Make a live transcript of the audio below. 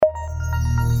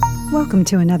Welcome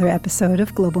to another episode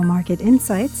of Global Market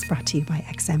Insights, brought to you by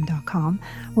XM.com,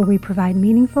 where we provide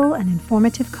meaningful and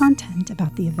informative content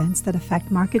about the events that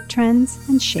affect market trends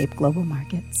and shape global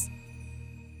markets.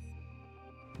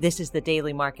 This is the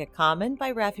Daily Market Comment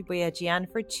by Rafi Boyajian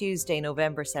for Tuesday,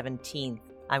 November 17th.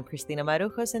 I'm Cristina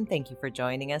Marujos, and thank you for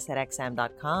joining us at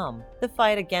XM.com. The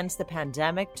fight against the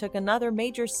pandemic took another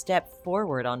major step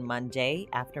forward on Monday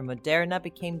after Moderna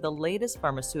became the latest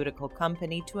pharmaceutical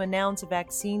company to announce a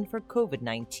vaccine for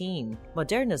COVID-19.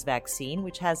 Moderna's vaccine,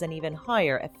 which has an even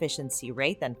higher efficiency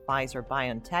rate than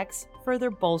Pfizer-BioNTech's,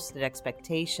 further bolstered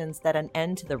expectations that an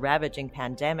end to the ravaging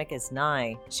pandemic is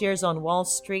nigh. Shares on Wall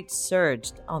Street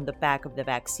surged on the back of the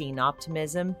vaccine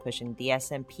optimism, pushing the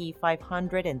S&P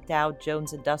 500 and Dow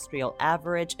Jones Industrial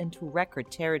Average into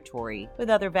record territory. With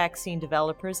other vaccine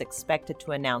developers expected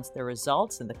to announce their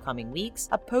results in the coming weeks,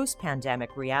 a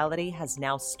post-pandemic reality has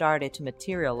now started to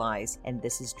materialize, and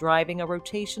this is driving a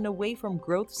rotation away from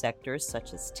growth sectors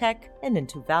such as tech and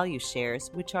into value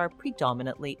shares, which are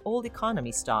predominantly old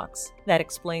economy stocks. That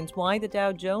explains why the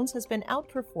Dow Jones has been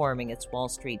outperforming its Wall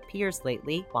Street peers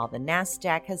lately, while the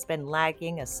Nasdaq has been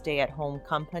lagging as stay-at-home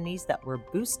companies that were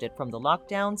boosted from the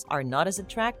lockdowns are not as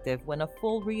attractive when a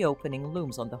full reopening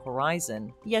looms on the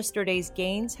horizon. Yesterday's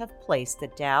gains have placed the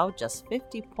Dow just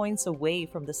 50 points away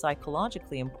from the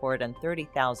psychologically important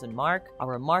 30,000 mark, a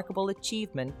remarkable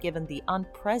achievement given the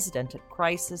unprecedented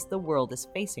crisis the world is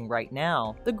facing right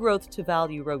now. The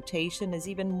growth-to-value rotation is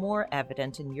even more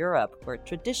evident in Europe, where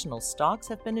traditional stocks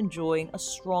have been enjoying a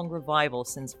strong revival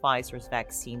since Pfizer's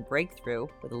vaccine breakthrough,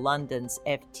 with London's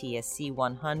FTSE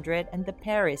 100 and the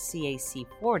Paris CAC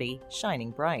 40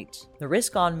 shining bright. The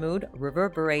risk-on mood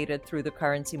reverberated through the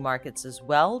currency markets as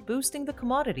well, boosting the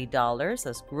commodity dollars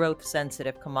as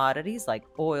growth-sensitive commodities like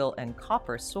oil and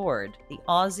copper soared. The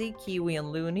Aussie, Kiwi,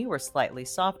 and Loonie were slightly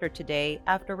softer today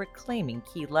after reclaiming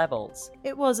key levels.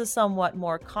 It was a somewhat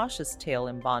more cautious tale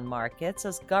in bond markets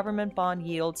as government bond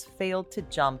yields failed to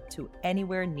jump to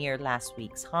anywhere near last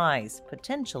week's highs,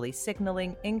 potentially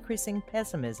signaling increasing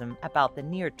pessimism about the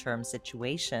near-term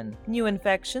situation. New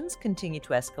infections continue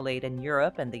to escalate in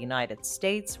Europe and the United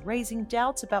States, raising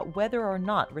doubts about whether or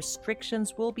not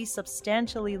restrictions will be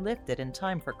substantially lifted in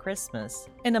time for Christmas.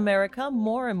 In America,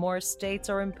 more and more states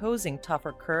are imposing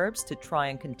tougher curbs to try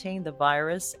and contain the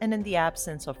virus, and in the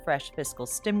absence of fresh fiscal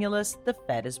stimulus, the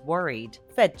Fed is worried.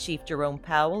 Fed Chief Jerome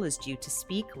Powell is due to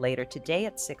speak later today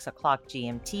at 6 o'clock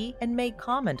GMT and may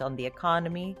comment on the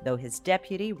economy, though his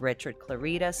deputy, Richard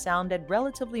Clarida, sounded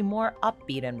relatively more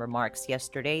upbeat in remarks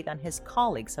yesterday than his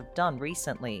colleagues have done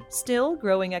recently. Still,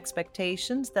 growing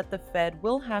expectations that the Fed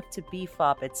will have to beef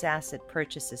up its asset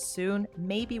purchases soon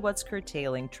may be what's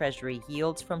curtailing Treasury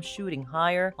yields from shooting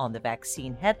higher on the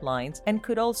vaccine headlines and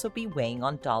could also be weighing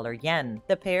on dollar-yen.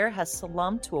 The pair has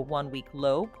slumped to a one-week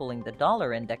low, pulling the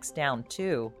dollar index down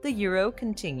too. The euro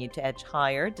continued to edge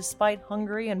higher despite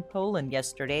Hungary and Poland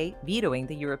yesterday vetoing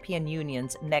the European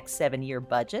Union's next 7-year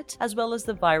budget, as well as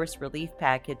the virus relief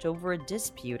package over a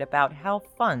dispute about how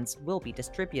funds will be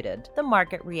distributed. The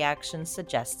market reaction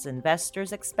suggests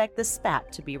investors expect the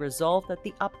spat to be resolved at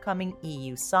the upcoming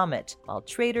EU summit, while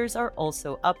traders are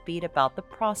also upbeat about the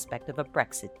prospect of a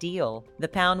Brexit deal. The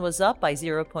pound was up by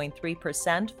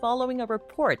 0.3% following a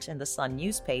report in the Sun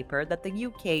newspaper that the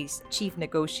UK's chief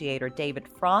negotiator David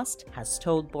Frost has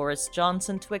told Boris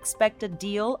Johnson to expect a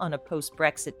deal on a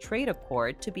post-Brexit trade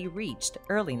accord to be reached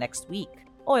early next week.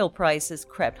 Oil prices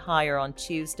crept higher on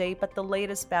Tuesday, but the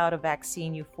latest bout of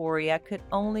vaccine euphoria could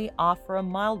only offer a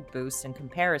mild boost in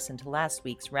comparison to last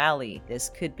week's rally. This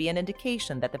could be an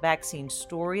indication that the vaccine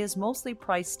story is mostly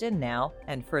priced in now,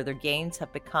 and further gains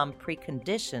have become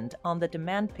preconditioned on the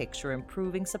demand picture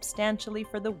improving substantially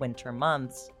for the winter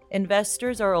months.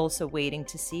 Investors are also waiting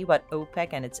to see what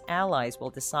OPEC and its allies will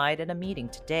decide at a meeting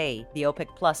today. The OPEC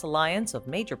Plus alliance of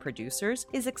major producers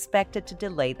is expected to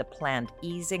delay the planned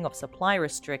easing of supply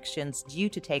restrictions due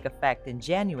to take effect in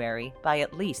January by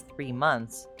at least 3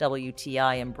 months.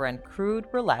 WTI and Brent crude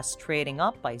were last trading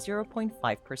up by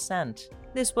 0.5%.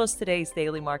 This was today's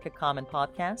Daily Market Comment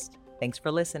podcast. Thanks for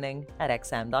listening at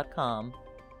XM.com.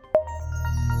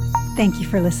 Thank you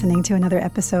for listening to another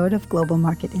episode of Global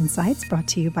Market Insights, brought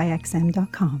to you by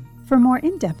XM.com. For more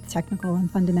in-depth technical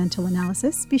and fundamental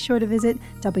analysis, be sure to visit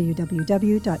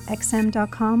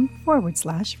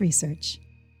www.xm.com/research.